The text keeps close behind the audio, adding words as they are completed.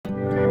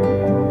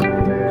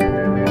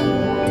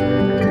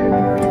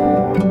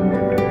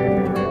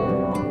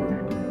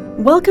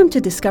Welcome to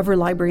Discover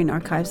Library and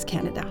Archives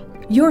Canada.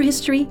 Your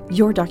history,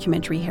 your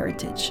documentary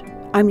heritage.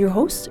 I'm your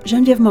host,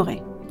 Geneviève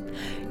Morin.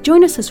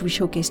 Join us as we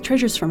showcase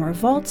treasures from our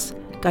vaults,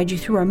 guide you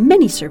through our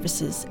many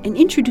services, and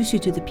introduce you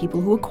to the people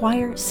who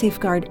acquire,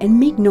 safeguard, and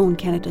make known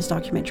Canada's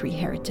documentary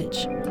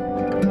heritage.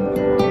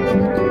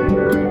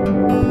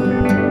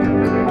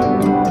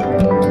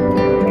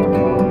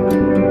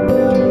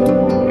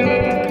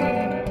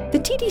 The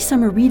TD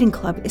Summer Reading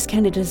Club is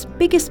Canada's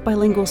biggest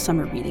bilingual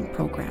summer reading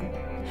program.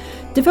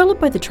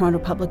 Developed by the Toronto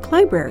Public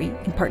Library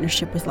in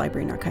partnership with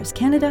Library and Archives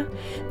Canada,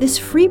 this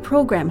free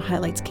program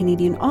highlights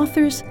Canadian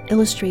authors,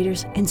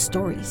 illustrators, and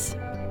stories.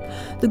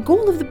 The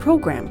goal of the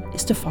program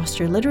is to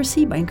foster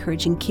literacy by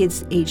encouraging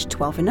kids aged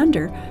 12 and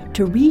under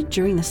to read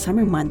during the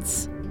summer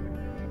months.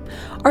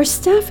 Our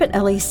staff at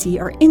LAC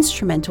are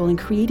instrumental in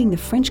creating the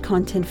French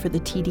content for the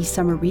TD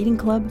Summer Reading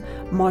Club,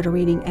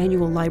 moderating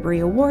annual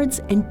library awards,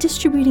 and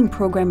distributing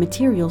program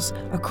materials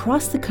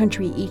across the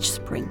country each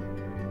spring.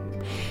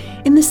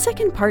 In the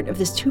second part of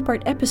this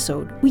two-part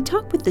episode, we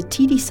talk with the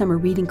TD Summer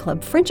Reading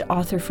Club French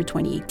author for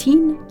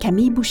 2018,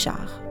 Camille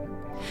Bouchard.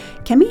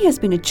 Camille has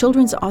been a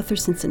children's author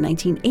since the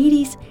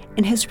 1980s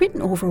and has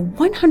written over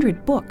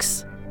 100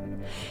 books.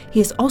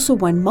 He has also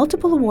won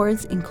multiple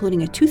awards,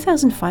 including a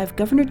 2005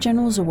 Governor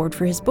General's Award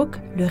for his book,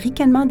 Le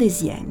Ricanement des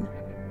Hyènes.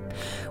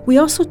 We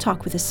also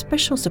talk with a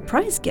special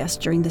surprise guest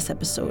during this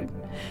episode,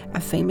 a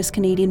famous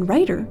Canadian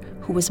writer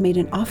who was made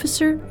an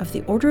officer of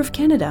the Order of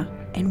Canada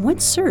and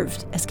once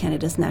served as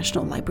Canada's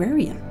national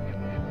librarian.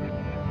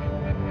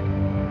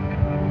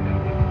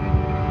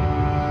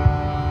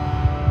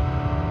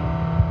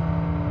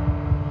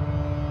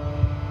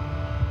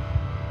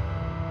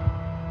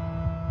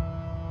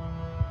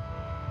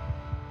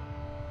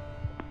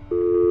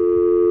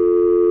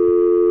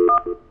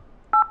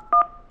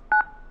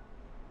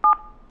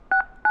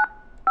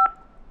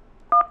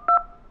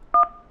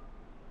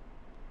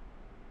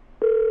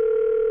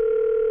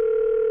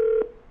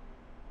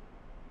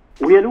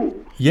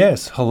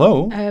 Yes,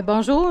 hello.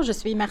 Bonjour, je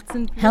suis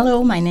Martine Plouffe.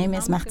 Hello, my name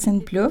is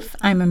Martine Plouffe.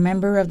 I'm a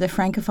member of the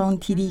Francophone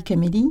TD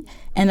Committee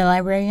and a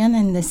librarian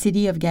in the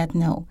city of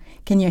Gatineau.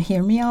 Can you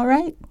hear me all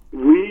right?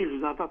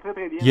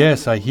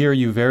 Yes, I hear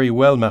you very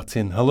well,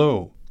 Martine.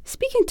 Hello.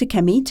 Speaking to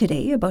Camille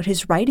today about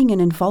his writing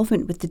and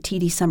involvement with the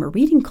TD Summer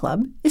Reading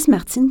Club is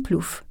Martine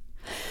Plouffe.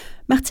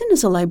 Martine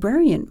is a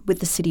librarian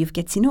with the city of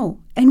Gatineau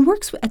and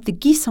works at the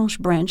Guy Sanche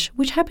branch,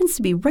 which happens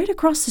to be right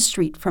across the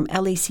street from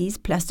LAC's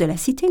Place de la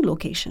Cité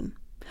location.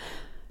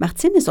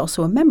 Martine is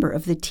also a member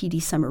of the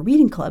TD Summer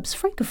Reading Club's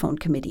Francophone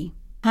Committee.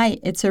 Hi,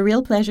 it's a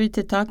real pleasure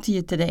to talk to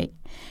you today.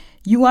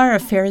 You are a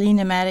fairly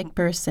nomadic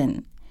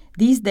person.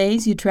 These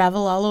days, you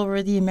travel all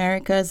over the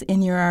Americas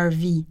in your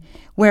RV.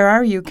 Where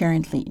are you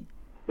currently?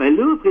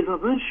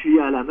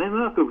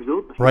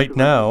 Right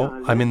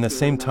now, I'm in the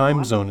same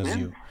time zone as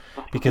you,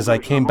 because I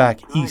came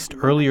back east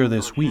earlier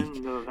this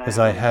week, as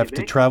I have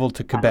to travel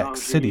to Quebec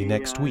City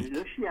next week.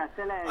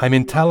 I'm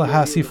in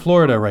Tallahassee,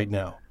 Florida right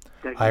now.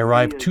 I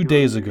arrived 2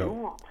 days ago.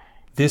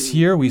 This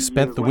year we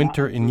spent the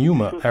winter in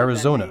Yuma,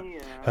 Arizona.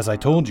 As I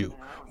told you,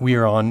 we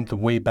are on the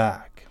way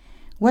back.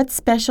 What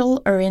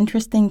special or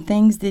interesting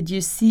things did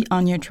you see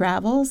on your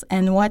travels,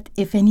 and what,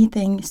 if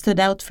anything, stood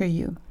out for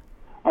you?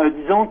 The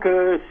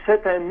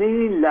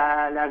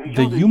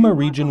Yuma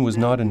region was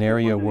not an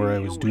area where I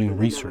was doing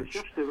research.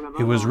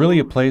 It was really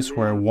a place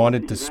where I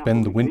wanted to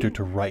spend the winter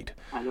to write,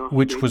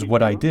 which was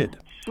what I did.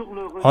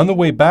 On the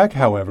way back,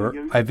 however,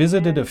 I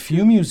visited a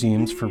few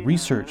museums for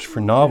research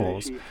for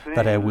novels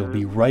that I will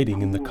be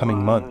writing in the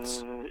coming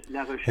months.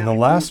 In the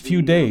last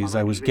few days,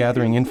 I was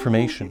gathering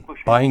information,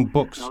 buying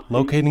books,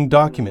 locating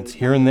documents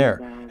here and there,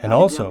 and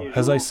also,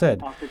 as I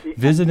said,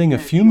 visiting a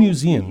few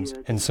museums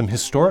and some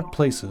historic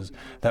places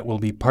that will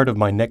be part of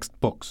my next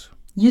books.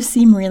 You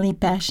seem really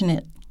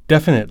passionate.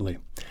 Definitely.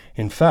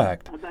 In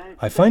fact,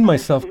 I find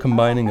myself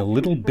combining a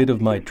little bit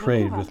of my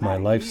trade with my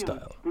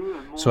lifestyle.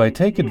 So I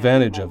take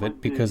advantage of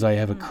it because I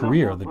have a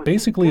career that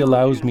basically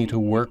allows me to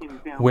work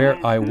where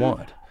I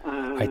want.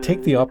 I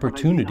take the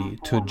opportunity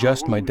to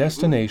adjust my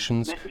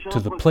destinations to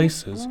the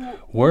places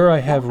where I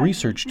have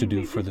research to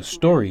do for the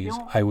stories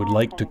I would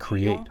like to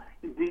create.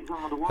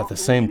 At the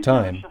same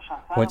time,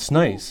 what's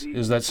nice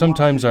is that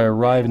sometimes I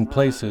arrive in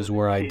places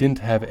where I didn't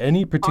have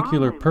any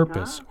particular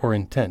purpose or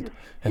intent,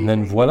 and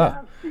then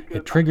voila,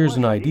 it triggers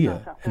an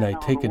idea, and I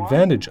take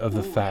advantage of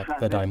the fact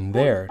that I'm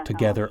there to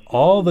gather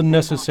all the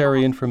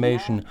necessary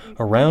information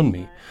around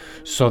me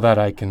so that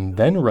I can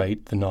then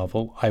write the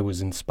novel I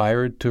was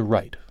inspired to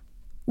write.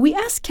 We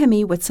asked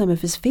Camille what some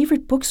of his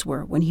favorite books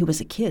were when he was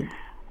a kid.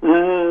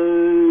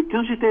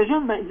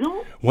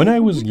 When I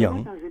was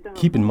young,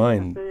 keep in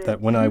mind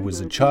that when I was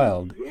a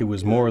child, it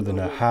was more than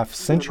a half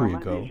century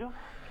ago,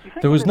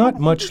 there was not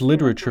much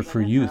literature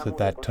for youth at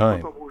that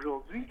time.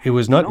 It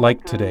was not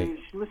like today.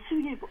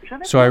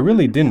 So I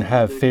really didn't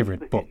have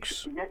favorite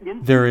books.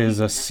 There is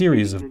a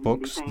series of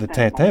books, the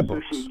Tintin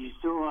books.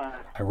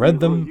 I read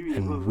them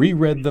and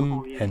reread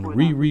them and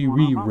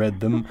reread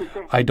them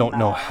I don't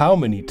know how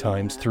many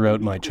times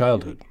throughout my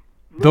childhood.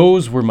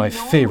 Those were my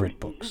favorite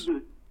books.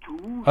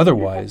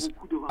 Otherwise,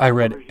 I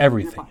read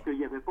everything.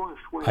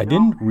 I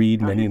didn't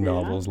read many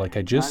novels, like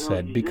I just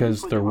said,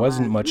 because there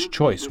wasn't much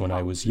choice when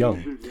I was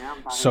young.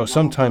 So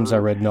sometimes I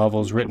read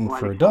novels written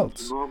for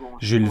adults,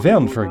 Jules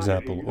Verne, for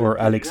example, or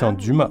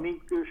Alexandre Dumas.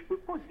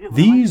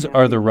 These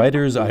are the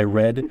writers I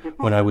read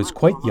when I was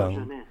quite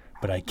young,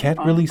 but I can't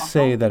really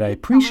say that I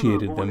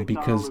appreciated them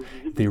because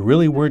they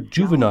really weren't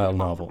juvenile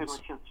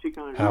novels.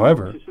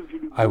 However,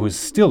 I was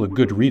still a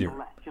good reader.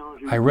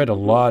 I read a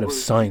lot of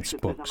science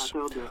books.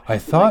 I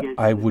thought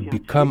I would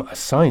become a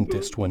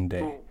scientist one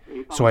day,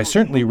 so I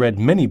certainly read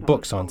many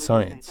books on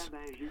science.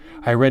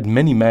 I read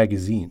many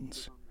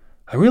magazines.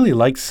 I really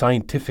liked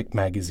scientific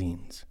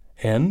magazines.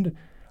 And,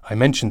 I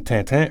mentioned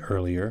Tintin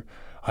earlier,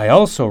 I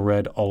also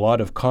read a lot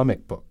of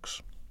comic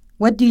books.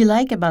 What do you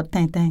like about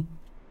Tintin?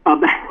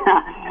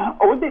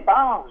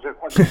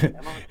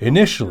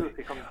 Initially,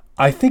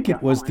 I think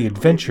it was the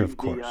adventure, of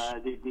course.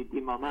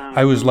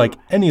 I was like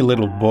any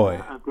little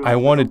boy. I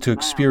wanted to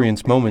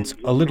experience moments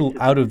a little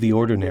out of the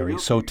ordinary,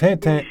 so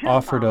Tintin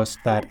offered us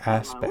that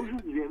aspect.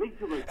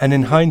 And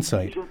in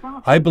hindsight,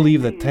 I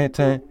believe that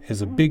Tintin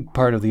is a big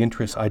part of the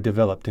interest I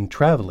developed in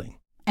traveling.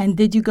 And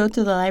did you go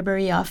to the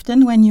library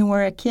often when you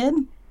were a kid?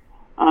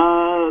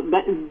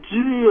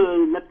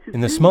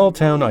 In the small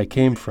town I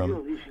came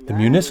from, the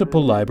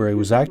municipal library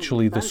was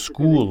actually the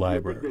school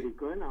library.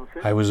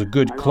 I was a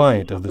good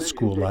client of the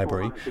school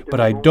library, but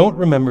I don't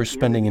remember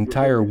spending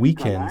entire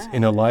weekends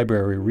in a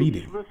library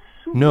reading.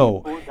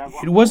 No,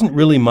 it wasn't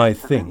really my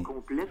thing.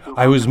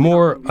 I was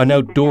more an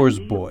outdoors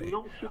boy.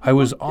 I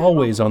was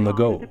always on the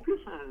go.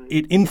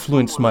 It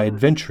influenced my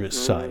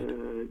adventurous side.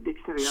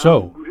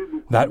 So,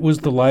 that was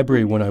the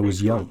library when I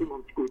was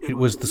young. It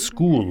was the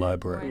school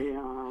library.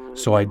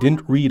 So I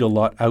didn't read a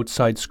lot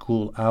outside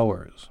school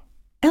hours.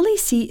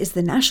 LAC is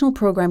the National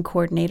Program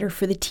Coordinator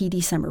for the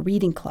TD Summer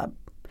Reading Club.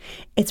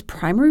 Its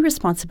primary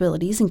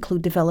responsibilities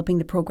include developing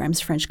the program's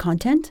French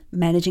content,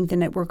 managing the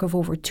network of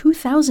over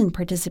 2,000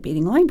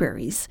 participating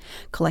libraries,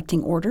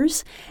 collecting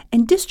orders,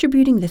 and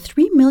distributing the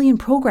 3 million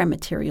program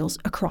materials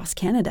across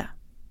Canada.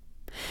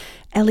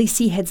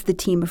 LAC heads the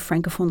team of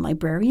Francophone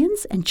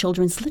librarians and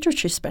children's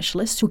literature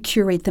specialists who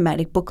curate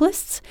thematic book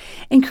lists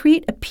and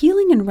create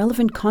appealing and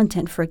relevant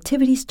content for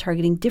activities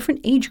targeting different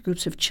age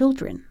groups of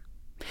children.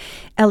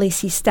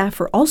 LAC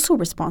staff are also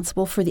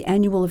responsible for the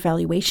annual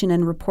evaluation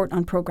and report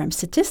on program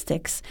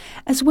statistics,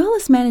 as well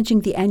as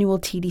managing the annual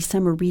TD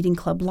Summer Reading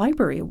Club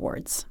Library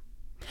Awards.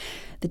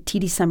 The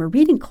TD Summer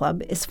Reading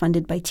Club is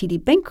funded by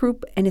TD Bank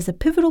Group and is a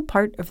pivotal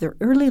part of their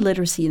early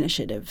literacy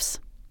initiatives.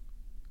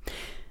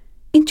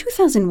 In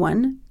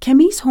 2001,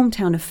 Camille's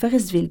hometown of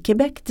Forestville,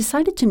 Quebec,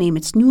 decided to name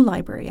its new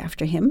library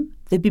after him,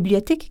 the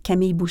Bibliothèque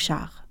Camille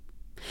Bouchard.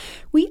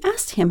 We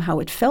asked him how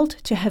it felt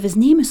to have his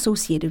name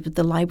associated with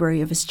the library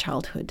of his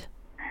childhood.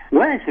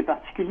 Yes,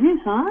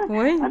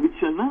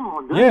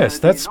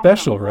 that's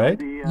special, right?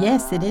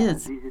 Yes, it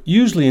is.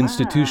 Usually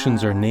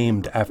institutions are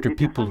named after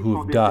people who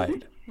have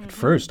died. At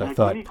first, I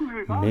thought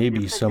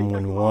maybe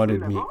someone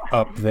wanted me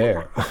up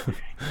there.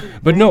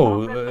 But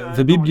no,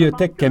 the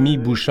Bibliothèque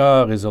Camille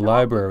Bouchard is a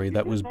library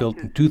that was built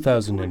in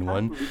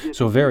 2001,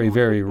 so very,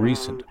 very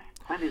recent.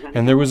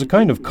 And there was a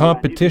kind of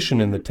competition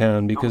in the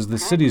town because the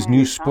city's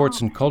new sports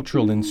and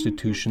cultural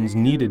institutions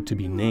needed to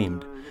be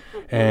named.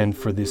 And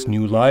for this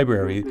new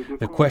library,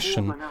 the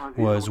question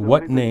was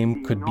what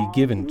name could be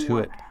given to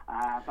it.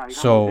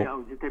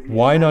 So,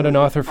 why not an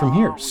author from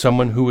here,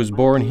 someone who was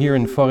born here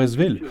in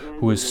Forestville,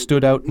 who has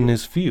stood out in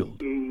his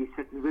field?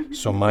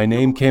 So my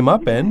name came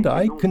up and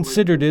I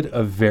considered it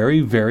a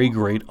very, very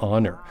great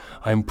honor.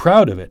 I'm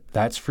proud of it,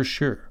 that's for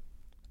sure.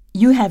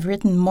 You have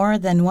written more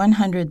than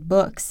 100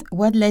 books.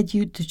 What led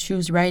you to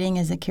choose writing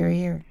as a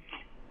career?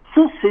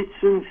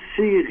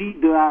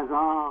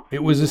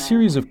 It was a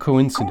series of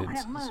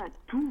coincidences.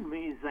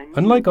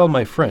 Unlike all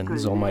my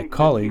friends, all my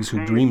colleagues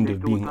who dreamed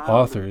of being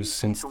authors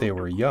since they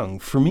were young,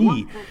 for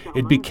me,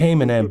 it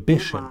became an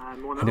ambition,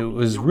 and it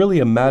was really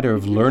a matter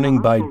of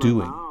learning by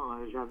doing.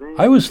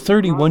 I was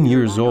 31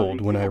 years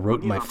old when I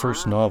wrote my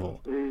first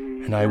novel,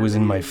 and I was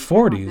in my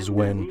 40s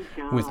when,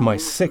 with my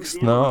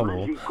sixth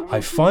novel,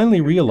 I finally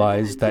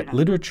realized that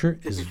literature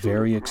is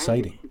very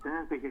exciting.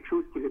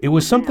 It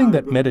was something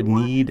that met a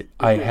need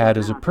I had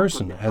as a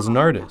person, as an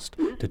artist,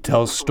 to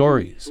tell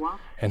stories,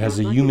 and as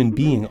a human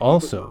being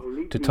also,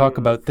 to talk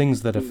about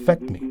things that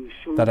affect me,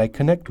 that I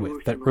connect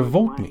with, that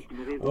revolt me,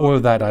 or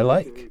that I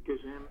like.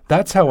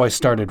 That's how I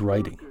started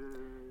writing.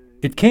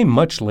 It came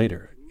much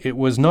later. It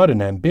was not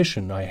an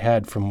ambition I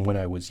had from when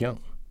I was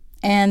young.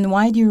 And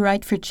why do you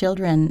write for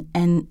children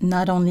and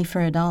not only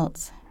for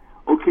adults?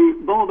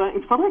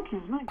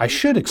 I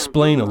should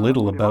explain a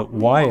little about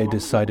why I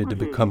decided to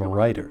become a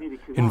writer.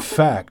 In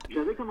fact,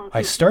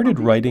 I started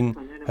writing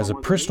as a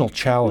personal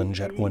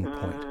challenge at one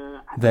point.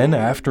 Then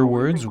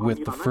afterwards,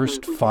 with the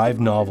first 5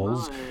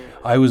 novels,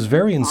 I was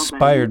very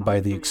inspired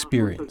by the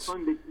experience.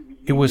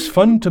 It was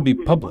fun to be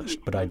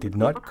published, but I did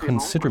not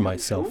consider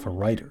myself a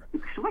writer.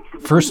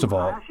 First of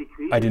all,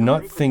 I did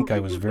not think I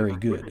was very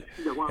good.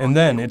 And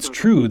then it's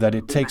true that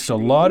it takes a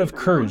lot of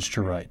courage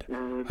to write.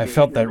 I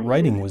felt that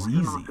writing was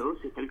easy.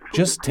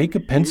 Just take a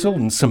pencil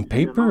and some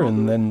paper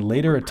and then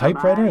later a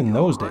typewriter in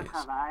those days.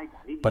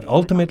 But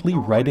ultimately,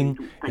 writing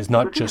is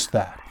not just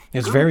that.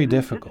 It's very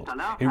difficult.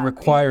 It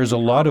requires a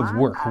lot of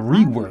work,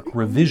 rework,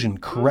 revision,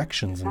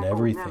 corrections, and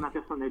everything.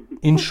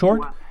 In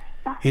short,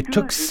 it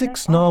took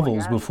 6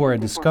 novels before I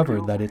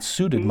discovered that it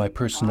suited my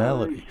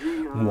personality.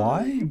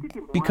 Why?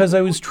 Because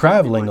I was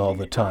traveling all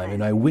the time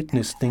and I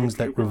witnessed things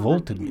that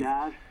revolted me.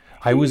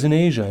 I was in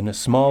Asia in a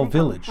small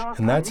village,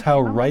 and that's how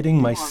writing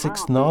my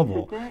 6th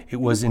novel, it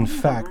was in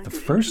fact the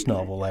first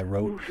novel I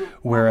wrote,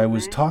 where I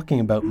was talking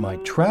about my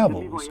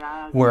travels,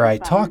 where I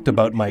talked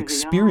about my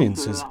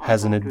experiences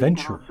as an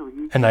adventurer,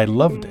 and I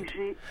loved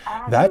it.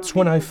 That's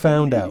when I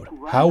found out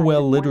how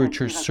well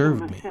literature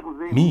served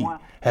me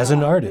as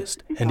an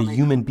artist and a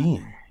human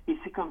being.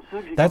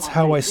 That's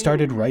how I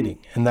started writing,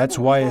 and that's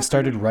why I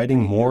started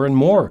writing more and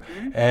more,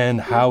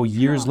 and how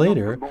years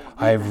later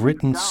I have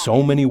written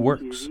so many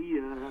works.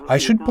 I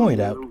should point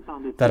out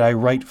that I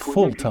write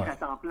full-time.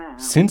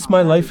 Since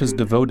my life is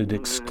devoted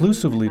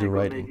exclusively to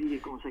writing,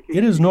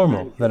 it is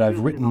normal that I've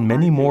written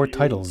many more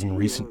titles in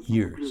recent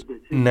years.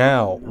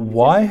 Now,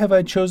 why have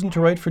I chosen to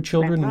write for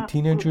children and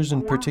teenagers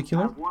in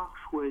particular?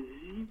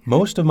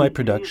 Most of my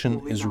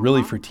production is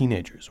really for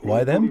teenagers.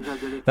 Why them?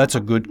 That's a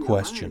good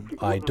question.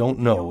 I don't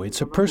know. It's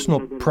a personal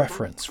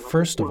preference,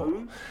 first of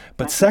all.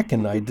 But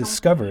second, I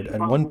discovered at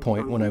one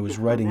point when I was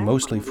writing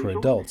mostly for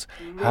adults,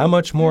 how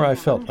much more I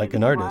felt like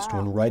an artist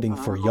when writing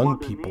for young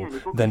people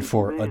than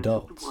for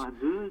adults.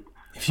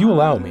 If you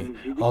allow me,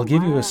 I'll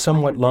give you a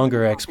somewhat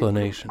longer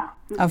explanation.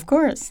 Of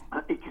course.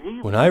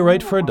 When I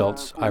write for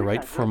adults, I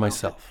write for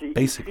myself,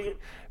 basically.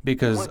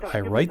 Because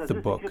I write the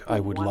book I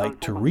would like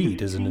to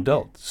read as an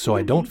adult, so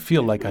I don't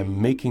feel like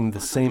I'm making the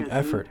same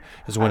effort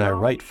as when I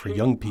write for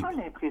young people.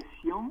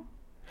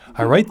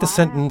 I write the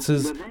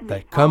sentences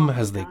that come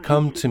as they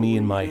come to me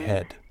in my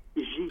head.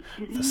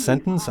 The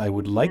sentence I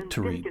would like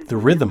to read, the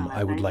rhythm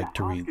I would like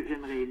to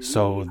read.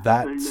 So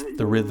that's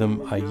the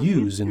rhythm I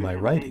use in my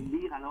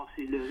writing.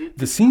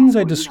 The scenes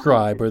I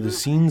describe are the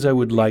scenes I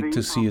would like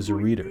to see as a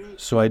reader,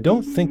 so I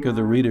don't think of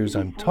the readers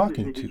I'm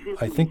talking to,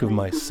 I think of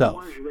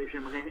myself.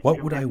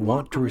 What would I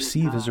want to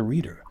receive as a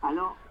reader?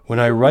 When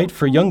I write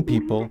for young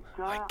people,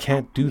 I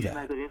can't do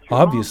that.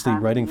 Obviously,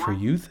 writing for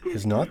youth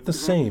is not the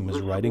same as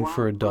writing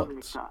for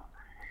adults.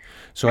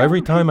 So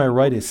every time I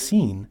write a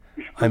scene,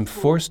 I'm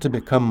forced to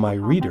become my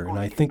reader, and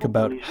I think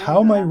about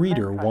how my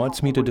reader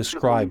wants me to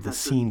describe the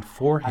scene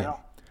for him.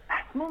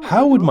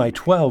 How would my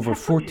 12 or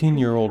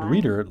 14-year-old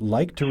reader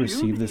like to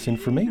receive this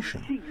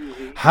information?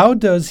 How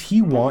does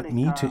he want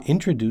me to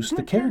introduce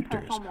the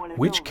characters?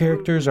 Which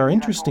characters are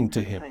interesting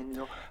to him?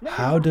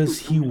 How does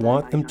he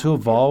want them to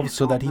evolve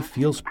so that he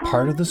feels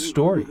part of the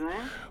story?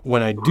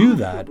 When I do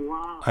that,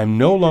 I'm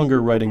no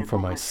longer writing for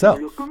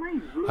myself.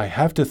 I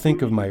have to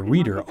think of my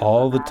reader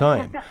all the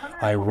time.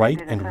 I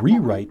write and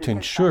rewrite to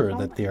ensure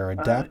that they are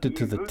adapted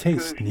to the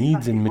taste,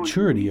 needs, and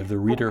maturity of the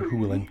reader who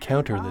will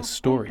encounter this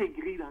story.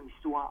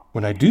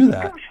 When I do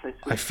that,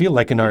 I feel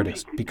like an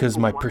artist, because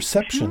my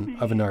perception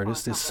of an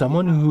artist is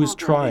someone who is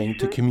trying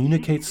to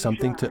communicate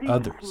something to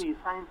others.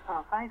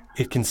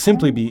 It can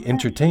simply be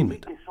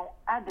entertainment.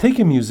 Take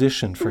a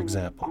musician, for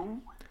example.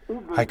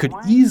 I could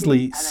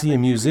easily see a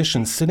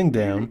musician sitting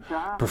down,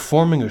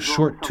 performing a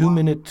short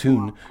 2-minute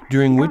tune,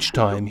 during which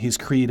time he's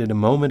created a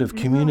moment of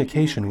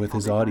communication with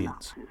his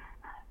audience.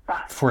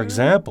 For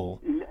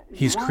example,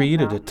 he's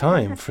created a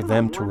time for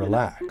them to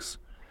relax.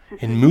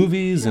 In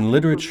movies and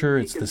literature,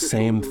 it's the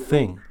same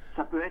thing.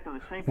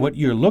 What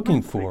you're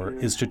looking for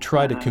is to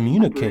try to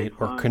communicate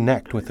or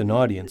connect with an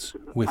audience,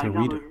 with a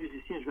reader.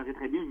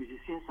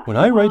 When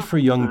I write for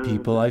young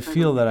people, I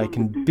feel that I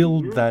can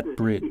build that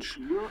bridge,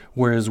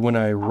 whereas when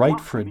I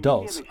write for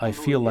adults, I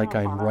feel like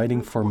I'm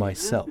writing for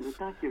myself.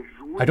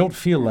 I don't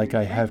feel like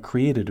I have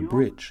created a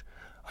bridge.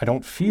 I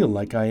don't feel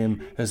like I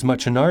am as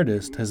much an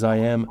artist as I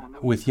am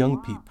with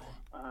young people.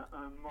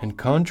 And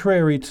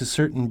contrary to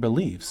certain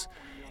beliefs,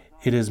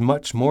 it is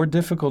much more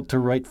difficult to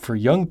write for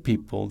young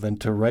people than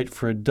to write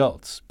for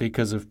adults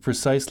because of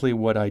precisely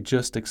what I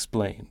just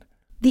explained.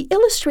 The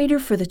illustrator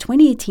for the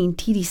 2018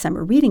 TD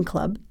Summer Reading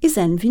Club is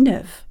Anne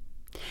Villeneuve.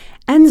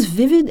 Anne's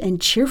vivid and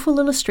cheerful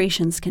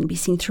illustrations can be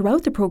seen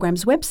throughout the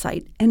program's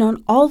website and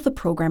on all the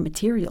program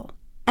material.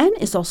 Anne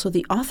is also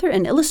the author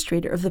and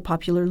illustrator of the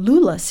popular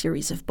Lula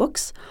series of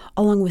books,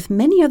 along with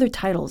many other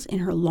titles in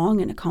her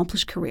long and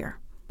accomplished career.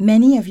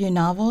 Many of your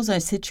novels are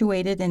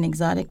situated in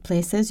exotic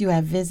places you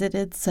have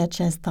visited,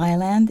 such as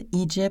Thailand,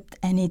 Egypt,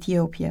 and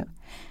Ethiopia.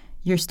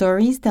 Your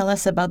stories tell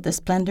us about the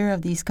splendor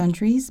of these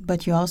countries,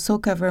 but you also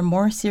cover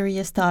more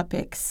serious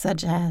topics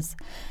such as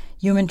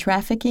human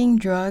trafficking,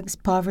 drugs,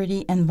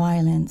 poverty, and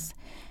violence.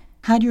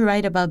 How do you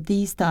write about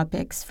these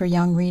topics for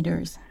young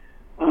readers?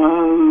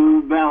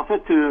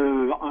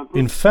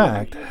 In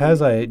fact,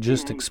 as I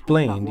just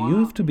explained, you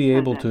have to be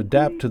able to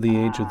adapt to the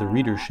age of the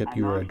readership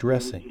you are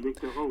addressing.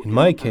 In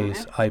my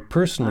case, I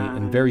personally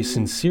and very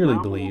sincerely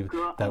believe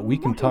that we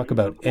can talk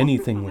about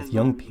anything with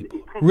young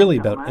people, really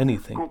about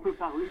anything.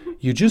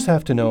 You just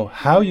have to know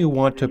how you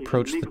want to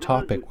approach the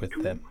topic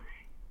with them.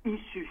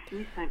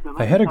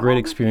 I had a great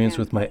experience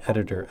with my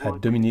editor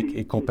at Dominique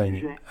et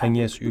Compagnie,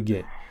 Agnès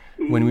Huguet,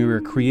 when we were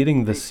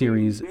creating the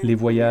series Les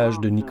Voyages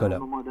de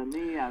Nicolas.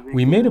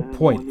 We made a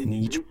point in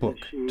each book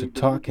to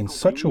talk in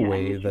such a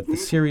way that the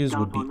series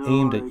would be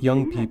aimed at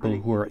young people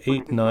who are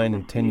 8, 9,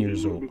 and 10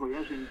 years old.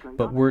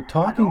 But we're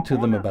talking to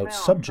them about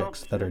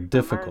subjects that are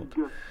difficult.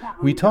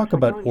 We talk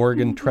about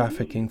organ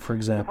trafficking, for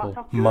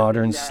example,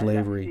 modern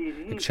slavery,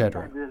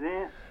 etc.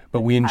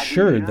 But we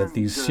ensured that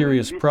these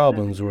serious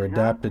problems were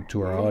adapted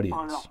to our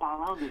audience,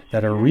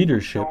 that our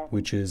readership,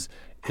 which is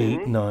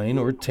 8, 9,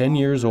 or 10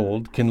 years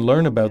old, can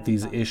learn about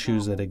these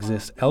issues that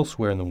exist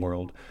elsewhere in the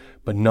world,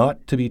 but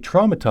not to be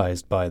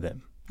traumatized by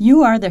them.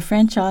 You are the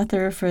French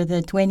author for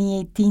the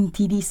 2018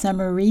 TD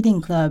Summer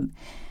Reading Club.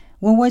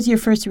 What was your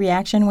first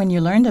reaction when you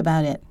learned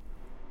about it?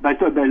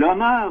 Quite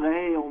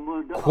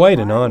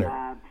an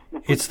honor.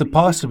 It's the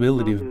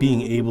possibility of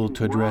being able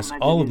to address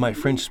all of my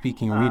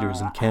French-speaking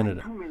readers in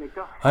Canada.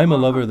 I'm a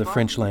lover of the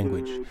French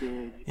language.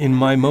 In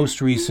my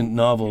most recent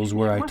novels,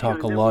 where I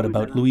talk a lot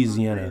about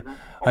Louisiana,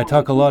 I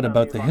talk a lot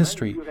about the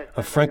history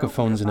of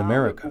Francophones in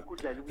America,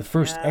 the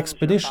first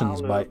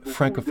expeditions by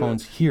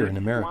Francophones here in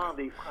America.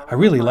 I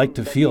really like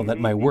to feel that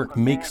my work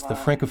makes the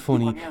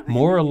Francophonie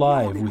more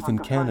alive within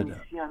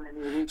Canada.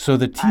 So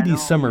the TD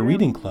Summer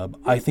Reading Club,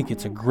 I think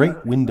it's a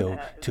great window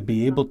to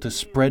be able to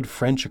spread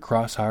French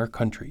across our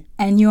country.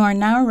 And you are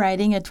now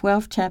writing a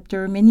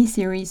 12-chapter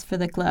miniseries for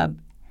the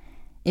club.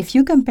 If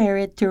you compare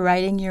it to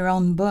writing your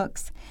own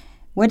books,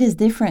 what is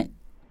different?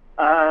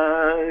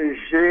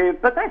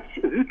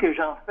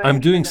 I'm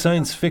doing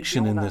science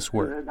fiction in this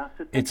work.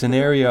 It's an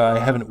area I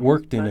haven't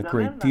worked in a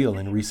great deal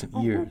in recent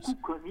years.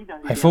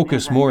 I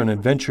focus more on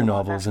adventure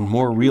novels and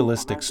more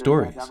realistic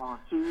stories.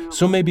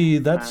 So maybe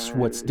that's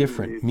what's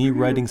different, me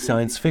writing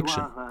science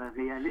fiction.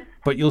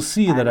 But you'll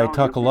see that I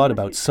talk a lot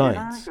about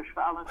science.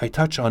 I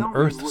touch on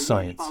earth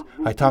science.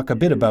 I talk a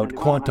bit about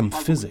quantum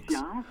physics.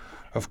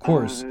 Of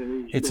course,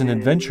 it's an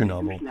adventure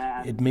novel.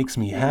 It makes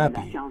me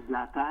happy.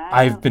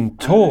 I've been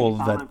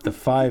told that the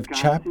 5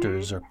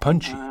 chapters are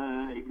punchy.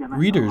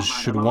 Readers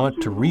should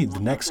want to read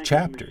the next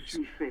chapters.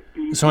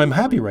 So I'm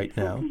happy right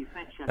now.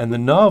 And the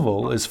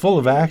novel is full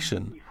of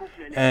action.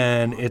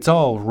 And it's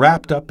all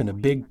wrapped up in a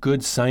big,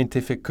 good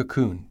scientific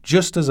cocoon,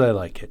 just as I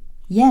like it.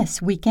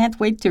 Yes, we can't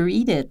wait to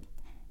read it.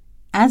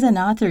 As an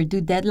author,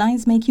 do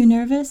deadlines make you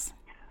nervous?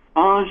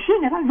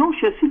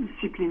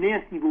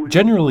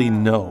 Generally,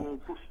 no.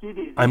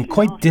 I'm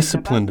quite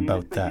disciplined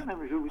about that.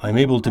 I'm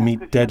able to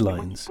meet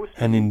deadlines,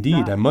 and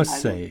indeed, I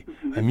must say,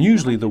 I'm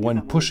usually the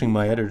one pushing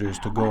my editors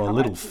to go a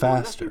little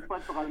faster.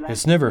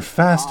 It's never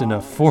fast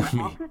enough for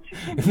me.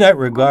 In that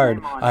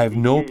regard, I have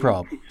no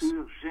problems.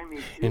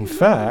 In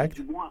fact,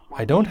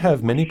 I don't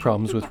have many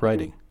problems with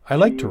writing. I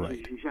like to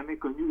write.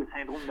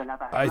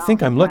 I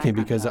think I'm lucky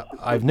because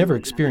I've never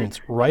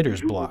experienced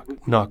writer's block,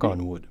 knock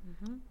on wood.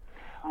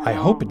 I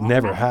hope it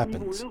never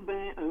happens.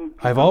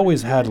 I've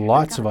always had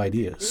lots of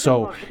ideas,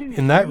 so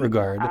in that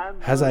regard,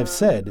 as I've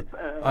said,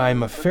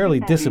 I'm a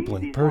fairly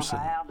disciplined person.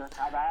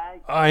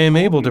 I am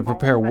able to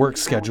prepare work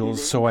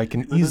schedules so I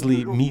can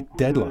easily meet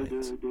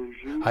deadlines.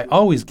 I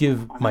always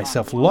give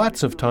myself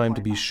lots of time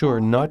to be sure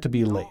not to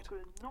be late.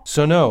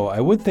 So no, I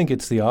would think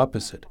it's the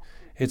opposite.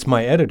 It's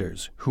my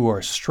editors who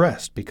are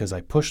stressed because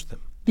I push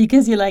them.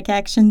 Because you like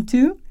action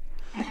too?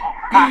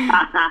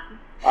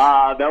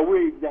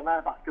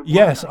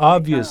 Yes,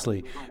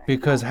 obviously,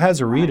 because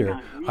as a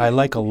reader, I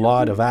like a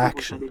lot of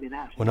action.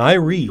 When I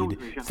read,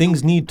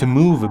 things need to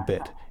move a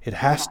bit. It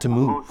has to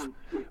move.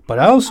 But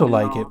I also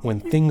like it when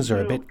things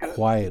are a bit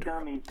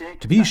quieter.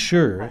 To be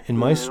sure, in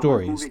my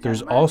stories,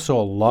 there's also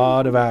a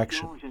lot of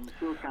action.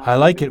 I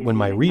like it when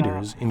my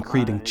readers, in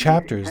creating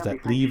chapters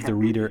that leave the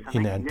reader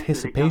in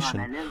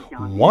anticipation,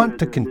 want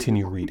to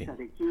continue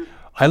reading.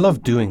 I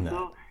love doing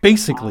that.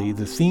 Basically,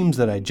 the themes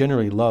that I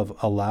generally love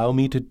allow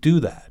me to do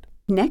that.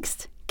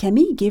 Next,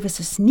 Camille gave us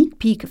a sneak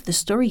peek of the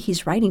story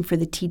he's writing for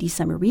the TD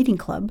Summer Reading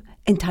Club,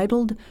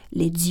 entitled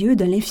Les Dieux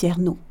de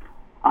l'Inferno.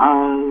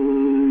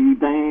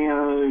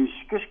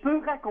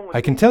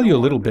 I can tell you a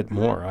little bit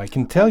more. I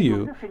can tell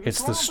you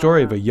it's the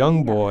story of a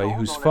young boy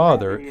whose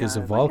father is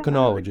a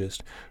volcanologist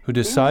who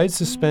decides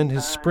to spend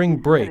his spring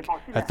break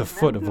at the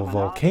foot of a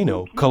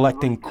volcano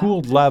collecting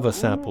cooled lava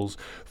samples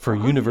for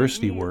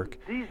university work,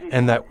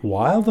 and that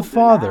while the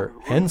father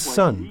and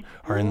son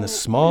are in the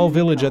small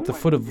village at the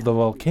foot of the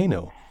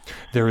volcano,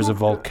 there is a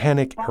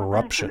volcanic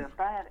eruption.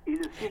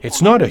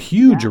 It's not a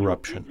huge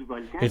eruption.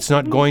 It's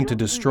not going to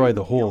destroy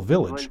the whole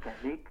village,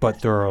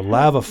 but there are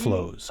lava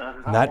flows,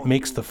 and that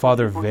makes the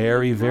father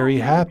very, very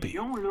happy.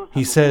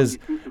 He says,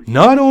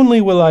 "Not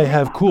only will I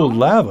have cooled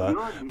lava,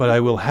 but I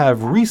will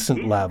have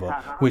recent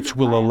lava, which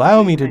will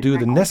allow me to do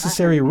the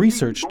necessary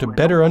research to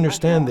better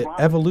understand the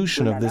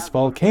evolution of this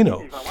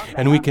volcano.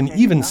 And we can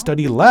even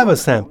study lava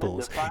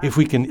samples if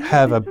we can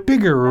have a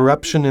bigger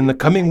eruption in the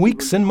coming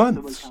weeks and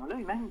months."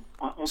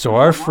 So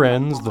our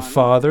friends, the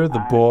father,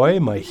 the boy,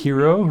 my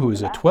hero, who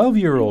is a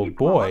 12-year-old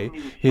boy,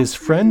 his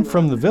friend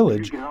from the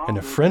village, and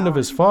a friend of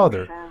his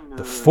father,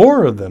 The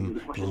 4 of them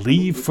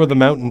leave for the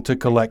mountain to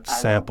collect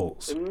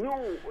samples.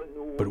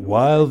 But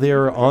while they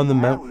are on the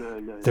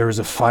mountain, there is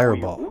a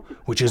fireball,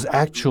 which is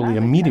actually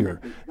a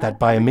meteor that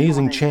by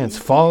amazing chance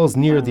falls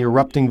near the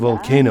erupting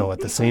volcano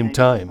at the same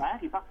time.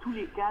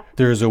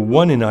 There is a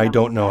 1 in I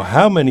don't know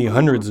how many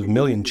hundreds of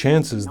million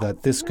chances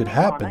that this could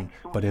happen,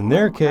 but in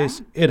their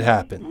case, it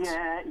happens.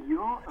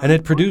 And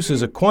it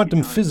produces a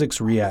quantum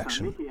physics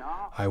reaction.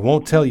 I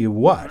won't tell you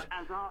what,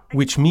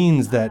 which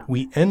means that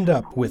we end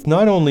up with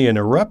not only an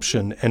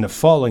eruption and a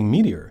falling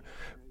meteor,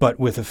 but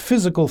with a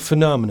physical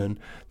phenomenon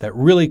that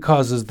really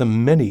causes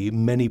them many,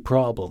 many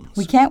problems.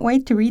 We can't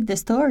wait to read the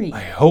story.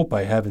 I hope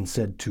I haven't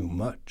said too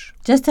much.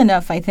 Just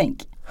enough, I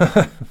think.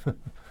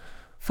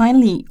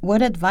 Finally,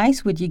 what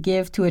advice would you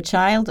give to a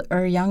child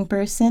or a young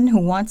person who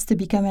wants to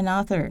become an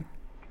author?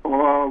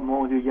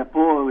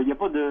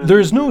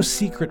 There's no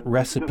secret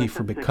recipe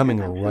for becoming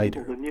a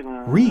writer.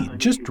 Read,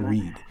 just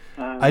read.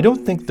 I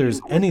don't think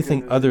there's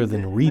anything other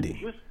than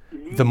reading.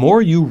 The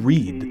more you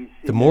read,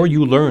 the more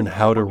you learn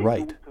how to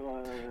write.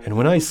 And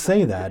when I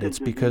say that, it's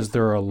because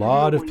there are a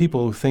lot of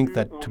people who think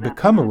that to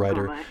become a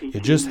writer, you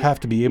just have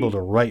to be able to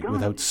write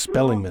without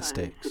spelling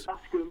mistakes.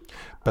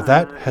 But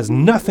that has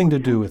nothing to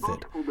do with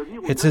it.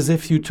 It's as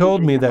if you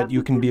told me that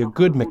you can be a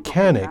good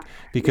mechanic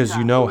because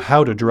you know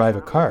how to drive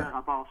a car.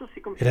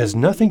 It has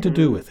nothing to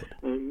do with it.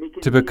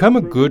 To become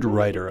a good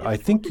writer, I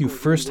think you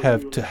first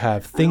have to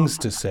have things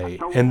to say,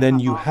 and then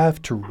you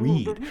have to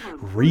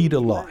read a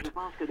lot.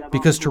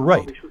 Because to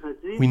write,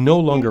 we no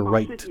longer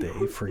write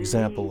today, for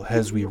example,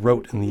 as we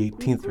wrote in the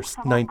 18th or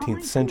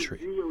 19th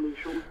century.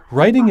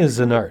 Writing is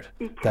an art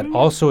that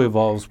also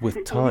evolves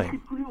with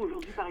time.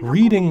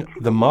 Reading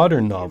the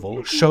modern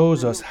novel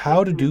shows us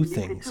how to do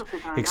things,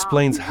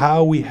 explains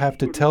how we have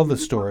to tell the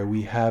story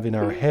we have in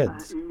our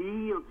heads.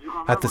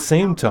 At the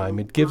same time,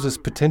 it gives us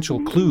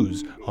potential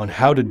clues on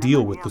how to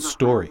deal with the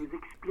story.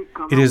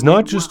 It is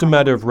not just a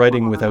matter of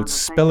writing without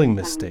spelling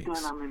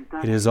mistakes.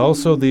 It is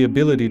also the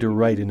ability to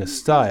write in a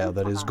style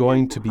that is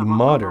going to be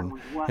modern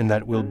and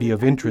that will be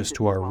of interest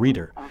to our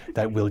reader,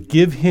 that will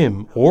give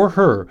him or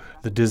her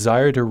the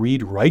desire to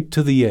read right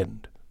to the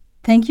end.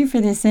 Thank you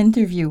for this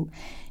interview.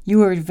 You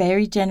were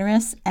very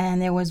generous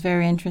and it was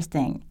very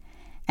interesting.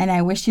 And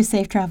I wish you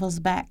safe travels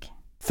back.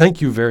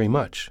 Thank you very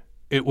much.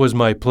 It was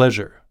my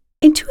pleasure.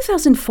 In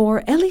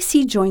 2004,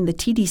 LAC joined the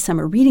TD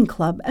Summer Reading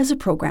Club as a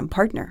program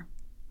partner.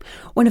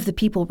 One of the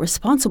people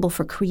responsible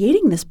for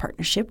creating this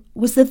partnership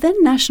was the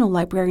then National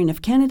Librarian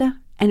of Canada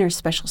and our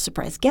special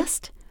surprise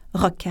guest,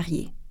 Roch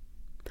Carrier.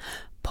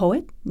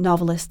 Poet,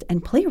 novelist,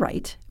 and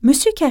playwright,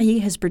 Monsieur Carrier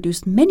has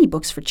produced many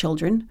books for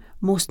children,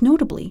 most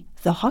notably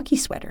The Hockey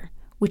Sweater,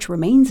 which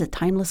remains a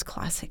timeless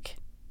classic.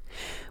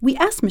 We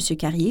asked Monsieur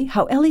Carrier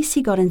how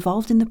LAC got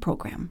involved in the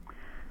program.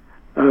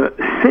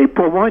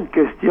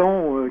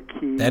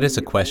 That is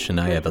a question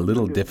I have a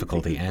little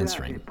difficulty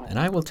answering, and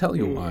I will tell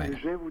you why.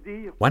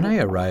 When I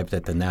arrived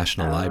at the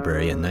National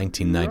Library in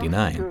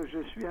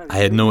 1999, I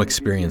had no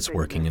experience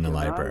working in a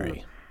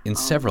library. In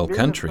several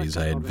countries,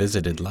 I had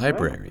visited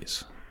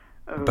libraries.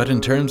 But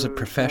in terms of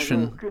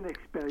profession,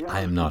 I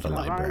am not a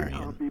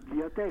librarian.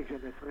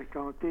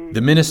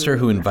 The minister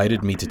who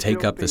invited me to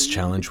take up this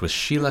challenge was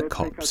Sheila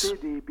Copps.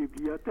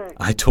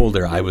 I told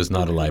her I was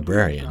not a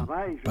librarian,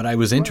 but I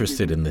was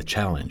interested in the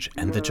challenge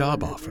and the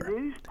job offer.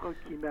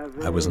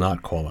 I was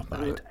not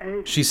qualified.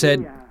 She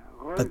said,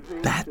 "But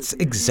that's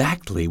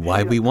exactly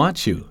why we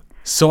want you."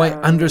 So I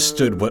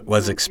understood what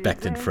was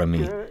expected from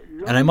me,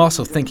 and I'm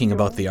also thinking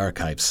about the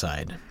archives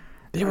side.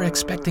 They were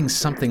expecting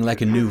something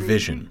like a new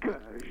vision.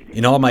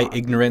 In all my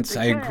ignorance,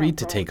 I agreed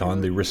to take on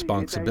the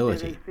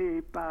responsibility.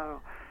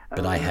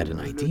 But I had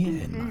an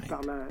idea in mind,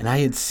 and I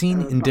had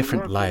seen in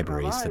different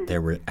libraries that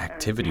there were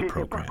activity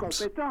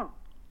programs.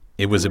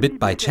 It was a bit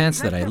by chance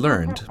that I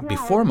learned,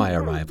 before my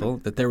arrival,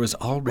 that there was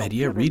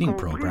already a reading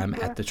program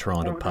at the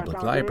Toronto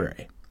Public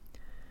Library.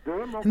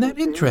 And that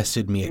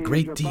interested me a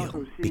great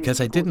deal,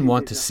 because I didn't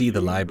want to see the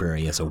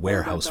library as a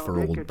warehouse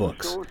for old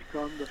books.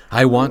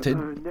 I wanted,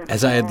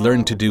 as I had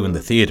learned to do in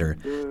the theatre,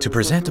 to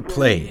present a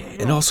play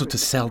and also to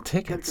sell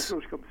tickets.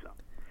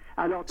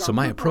 So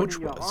my approach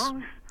was,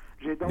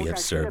 we have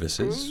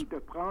services,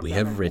 we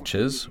have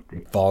riches,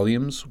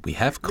 volumes, we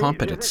have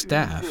competent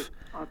staff.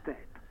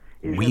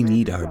 We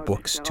need our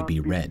books to be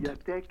read.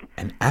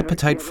 An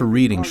appetite for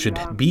reading should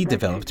be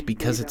developed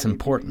because it's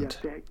important.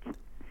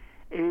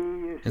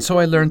 And so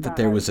I learned that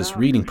there was this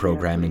reading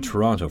program in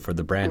Toronto for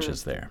the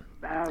branches there.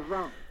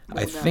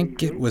 I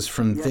think it was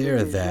from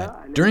there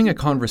that, during a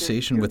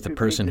conversation with the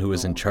person who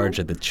was in charge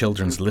of the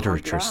children's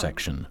literature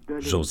section,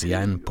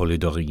 Josiane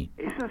Polidori,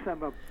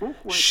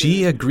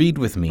 she agreed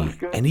with me,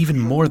 and even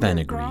more than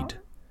agreed.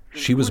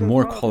 She was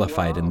more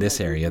qualified in this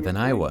area than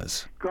I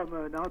was.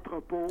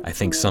 I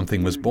think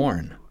something was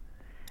born.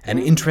 An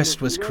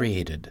interest was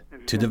created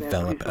to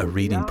develop a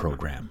reading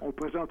program.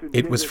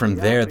 It was from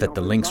there that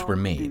the links were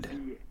made.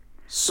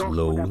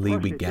 Slowly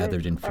we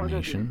gathered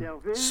information.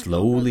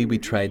 Slowly we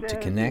tried to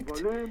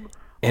connect.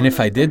 And if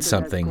I did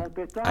something,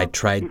 I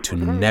tried to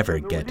never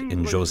get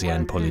in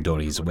Josiane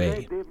Polidori's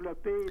way.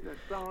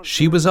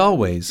 She was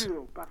always,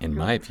 in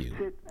my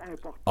view,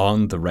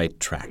 on the right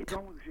track.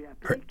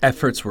 Her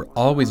efforts were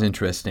always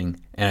interesting,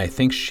 and I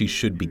think she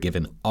should be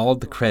given all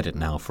the credit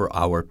now for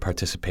our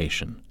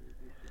participation.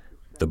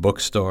 The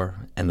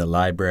bookstore and the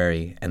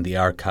library and the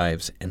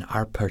archives and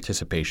our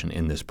participation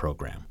in this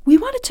program. We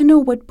wanted to know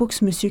what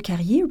books Monsieur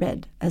Carrier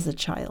read as a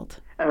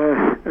child.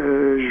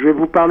 Je vais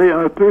vous parler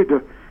un peu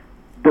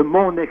de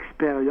mon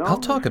expérience. I'll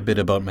talk a bit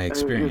about my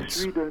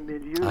experience.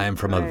 I am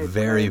from a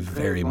very,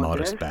 very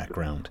modest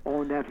background.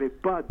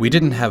 We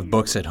didn't have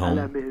books at home,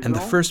 and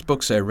the first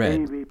books I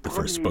read, the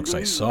first books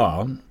I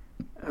saw,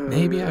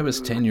 maybe I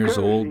was 10 years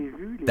old.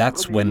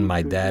 That's when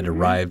my dad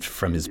arrived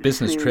from his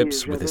business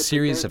trips with a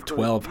series of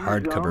 12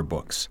 hardcover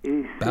books,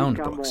 bound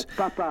books.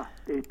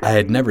 I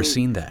had never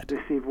seen that.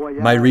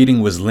 My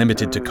reading was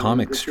limited to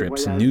comic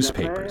strips and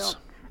newspapers.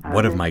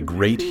 One of my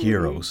great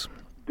heroes,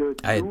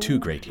 I had two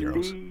great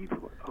heroes.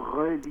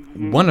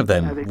 One of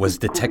them was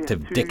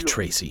Detective Dick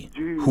Tracy,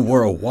 who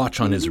wore a watch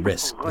on his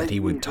wrist that he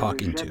would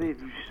talk into.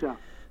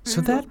 So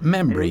that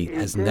memory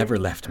has never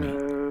left me.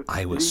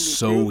 I was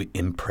so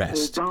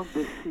impressed.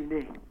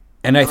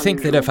 And I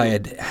think that if I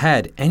had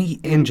had any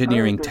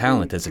engineering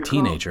talent as a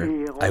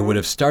teenager, I would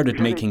have started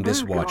making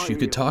this watch you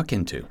could talk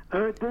into.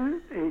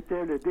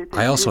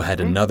 I also had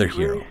another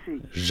hero,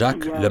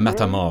 Jacques Le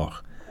Matamor,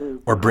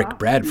 or Brick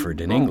Bradford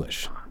in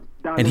English.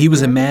 And he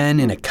was a man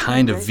in a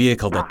kind of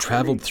vehicle that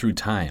traveled through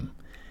time.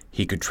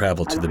 He could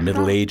travel to the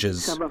Middle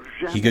Ages.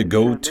 He could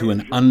go to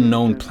an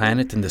unknown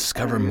planet and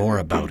discover more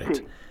about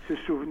it.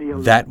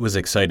 That was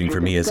exciting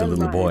for me as a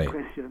little boy.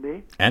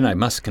 And I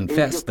must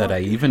confess that I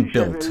even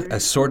built a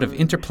sort of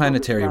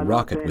interplanetary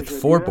rocket with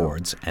 4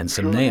 boards and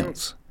some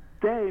nails.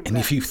 And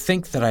if you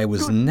think that I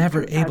was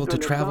never able to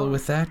travel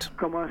with that,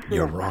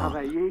 you're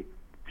wrong.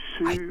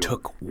 I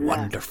took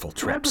wonderful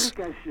trips.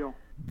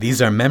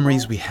 These are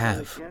memories we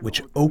have,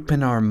 which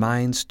open our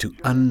minds to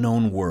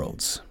unknown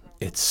worlds.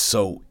 It's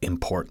so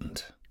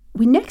important.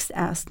 We next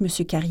asked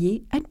Monsieur Carrier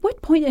at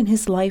what point in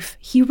his life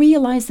he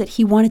realized that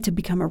he wanted to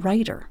become a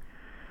writer.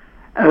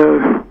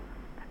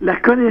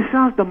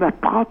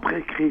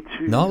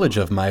 Knowledge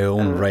of my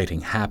own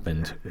writing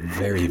happened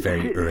very,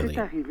 very early.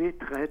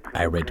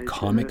 I read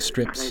comic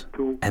strips,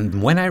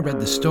 and when I read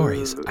the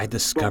stories, I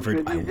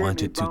discovered I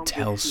wanted to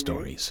tell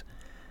stories.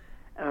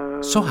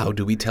 So how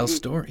do we tell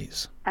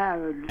stories?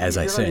 As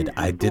I said,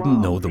 I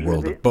didn't know the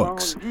world of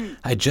books.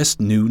 I just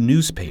knew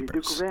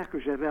newspapers.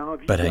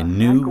 But I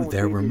knew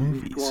there were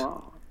movies.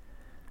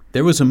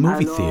 There was a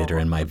movie theater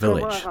in my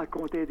village,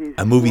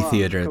 a movie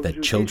theater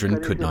that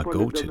children could not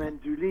go to.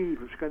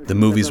 The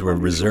movies were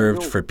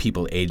reserved for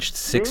people aged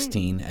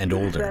 16 and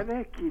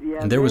older,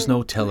 and there was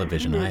no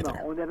television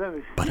either.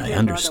 But I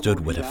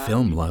understood what a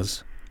film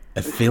was.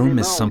 A film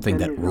is something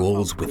that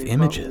rolls with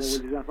images.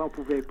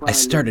 I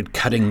started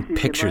cutting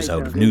pictures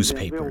out of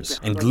newspapers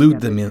and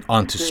glued them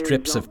onto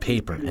strips of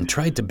paper and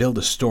tried to build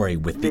a story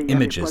with the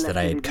images that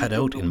I had cut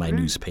out in my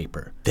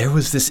newspaper. There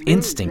was this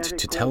instinct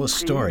to tell a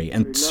story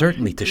and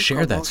certainly to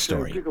share that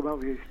story.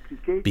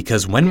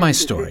 Because when my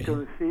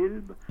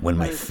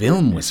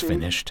film was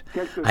finished,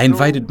 I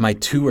invited my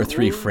 2 or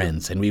 3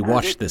 friends and we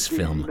watched this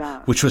film,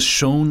 which was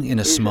shown in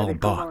a small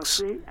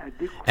box.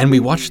 And we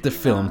watched the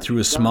film through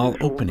a small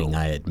opening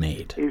I had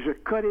made.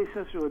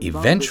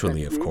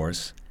 Eventually, of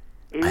course,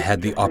 I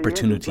had the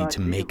opportunity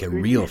to make a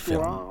real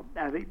film,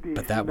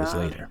 but that was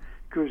later.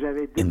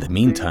 In the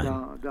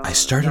meantime, I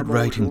started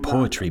writing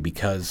poetry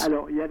because,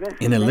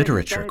 in a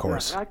literature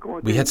course,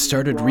 we had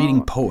started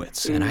reading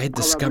poets and I had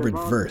discovered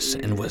verse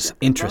and was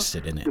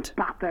interested in it.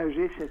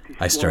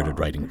 I started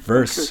writing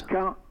verse,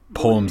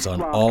 poems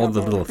on all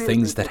the little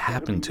things that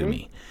happened to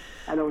me.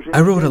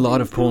 I wrote a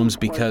lot of poems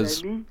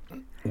because,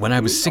 when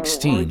I was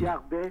 16,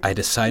 I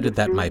decided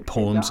that my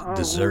poems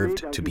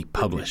deserved to be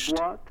published.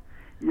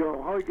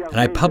 And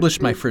I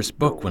published my first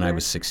book when I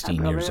was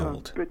 16 years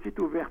old.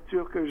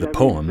 The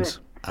poems,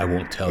 I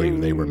won't tell you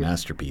they were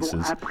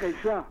masterpieces,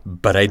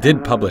 but I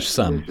did publish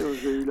some.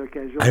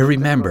 I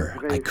remember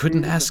I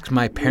couldn't ask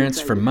my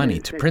parents for money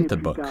to print the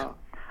book.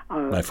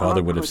 My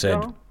father would have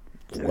said,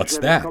 "What's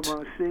that?"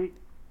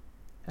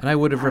 And I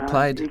would have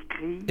replied,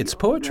 "It's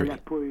poetry."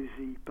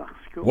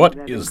 "What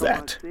is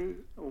that?"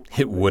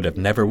 It would have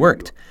never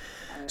worked.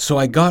 So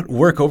I got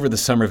work over the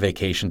summer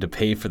vacation to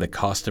pay for the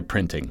cost of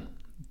printing.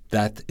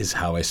 That is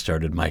how I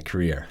started my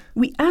career.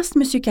 We asked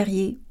Monsieur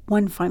Carrier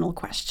one final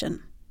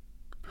question.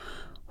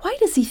 Why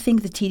does he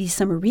think the TD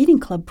Summer Reading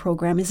Club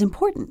program is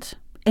important?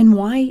 And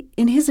why,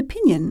 in his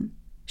opinion,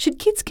 should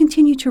kids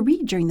continue to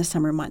read during the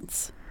summer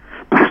months?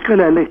 Parce que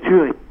la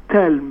lecture est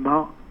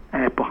tellement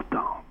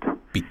importante.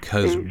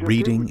 Because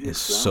reading is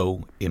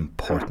so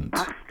important.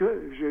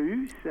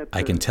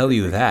 I can tell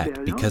you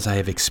that because I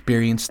have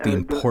experienced the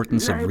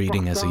importance of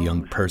reading as a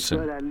young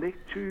person.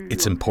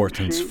 Its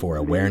importance for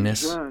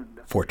awareness,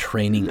 for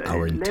training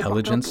our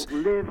intelligence,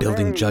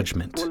 building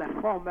judgment.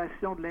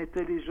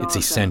 It's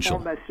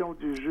essential.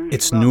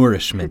 It's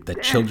nourishment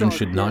that children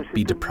should not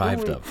be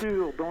deprived of.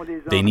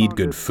 They need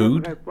good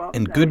food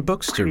and good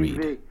books to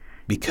read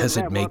because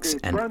it makes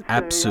an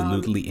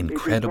absolutely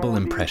incredible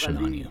impression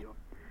on you.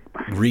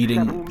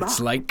 reading, it's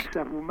like,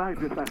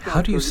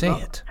 how do you say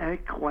it?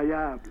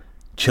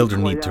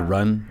 Children need to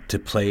run, to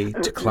play,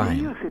 to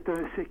climb.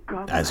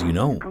 As you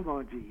know,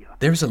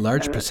 there's a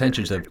large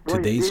percentage of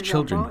today's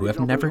children who have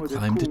never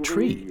climbed a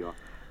tree.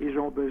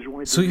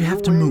 So you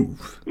have to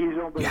move.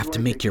 You have to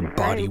make your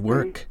body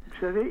work.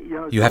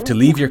 You have to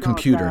leave your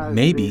computer,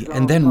 maybe,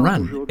 and then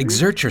run.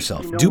 Exert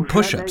yourself. Do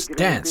push-ups,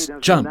 dance,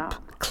 jump,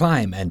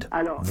 climb, and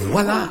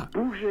voila!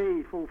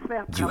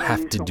 You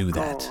have to do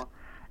that.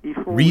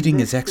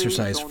 Reading is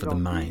exercise for the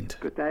mind.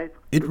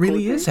 It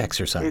really is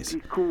exercise.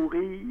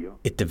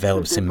 It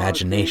develops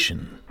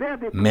imagination,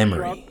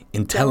 memory,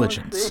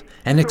 intelligence,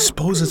 and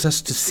exposes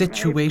us to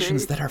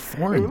situations that are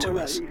foreign to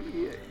us.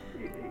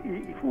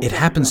 It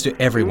happens to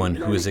everyone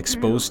who is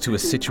exposed to a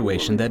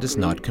situation that is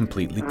not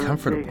completely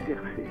comfortable.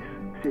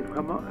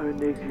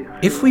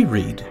 If we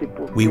read,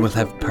 we will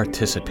have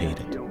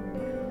participated.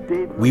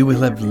 We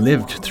will have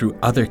lived through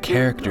other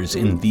characters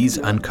in these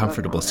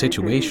uncomfortable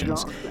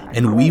situations,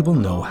 and we will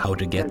know how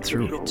to get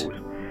through it.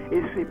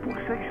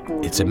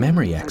 It's a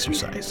memory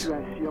exercise.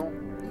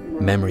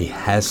 Memory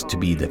has to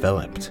be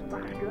developed.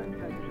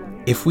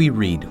 If we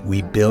read,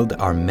 we build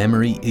our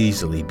memory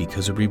easily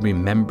because we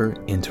remember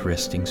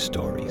interesting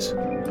stories.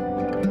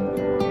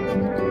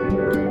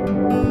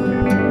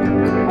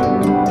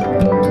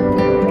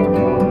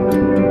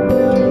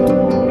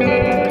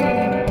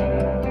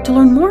 To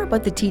learn more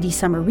about the TD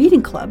Summer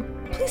Reading Club,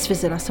 please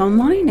visit us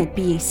online at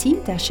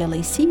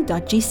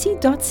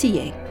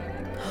bac-lac.gc.ca.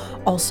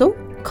 Also,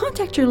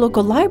 contact your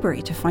local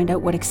library to find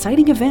out what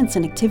exciting events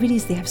and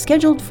activities they have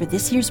scheduled for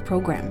this year's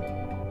program.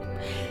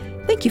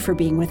 Thank you for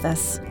being with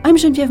us. I'm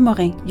Geneviève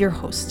Morin, your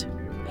host.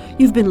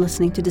 You've been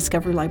listening to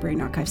Discover Library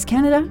and Archives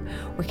Canada,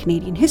 where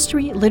Canadian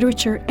history,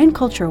 literature, and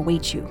culture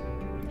await you.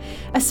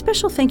 A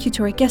special thank you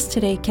to our guests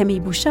today,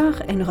 Camille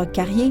Bouchard and Roch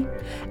Carrier,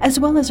 as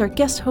well as our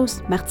guest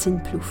host,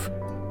 Martine Plouffe.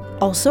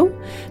 Also,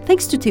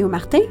 thanks to Théo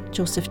Martin,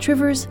 Joseph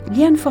Trivers,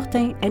 Liane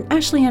Fortin, and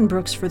Ashley Ann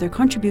Brooks for their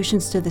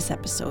contributions to this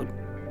episode.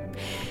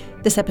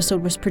 This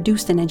episode was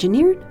produced and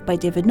engineered by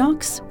David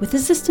Knox, with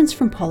assistance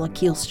from Paula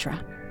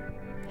Kielstra.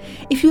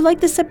 If you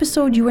like this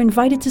episode, you are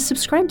invited to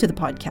subscribe to the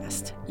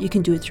podcast. You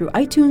can do it through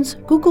iTunes,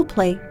 Google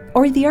Play,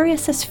 or the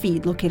RSS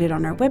feed located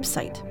on our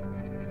website.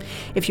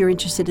 If you're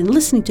interested in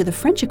listening to the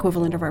French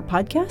equivalent of our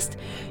podcast,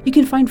 you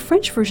can find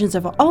French versions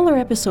of all our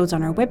episodes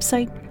on our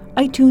website,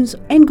 iTunes,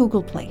 and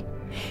Google Play.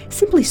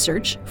 Simply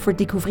search for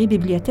Découvrez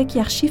Bibliothèque et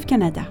Archives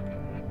Canada.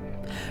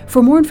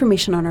 For more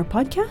information on our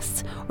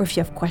podcasts, or if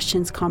you have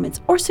questions, comments,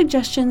 or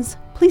suggestions,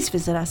 please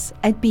visit us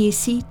at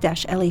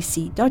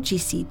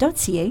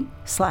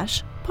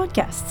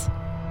bac-lac.gc.ca/podcasts.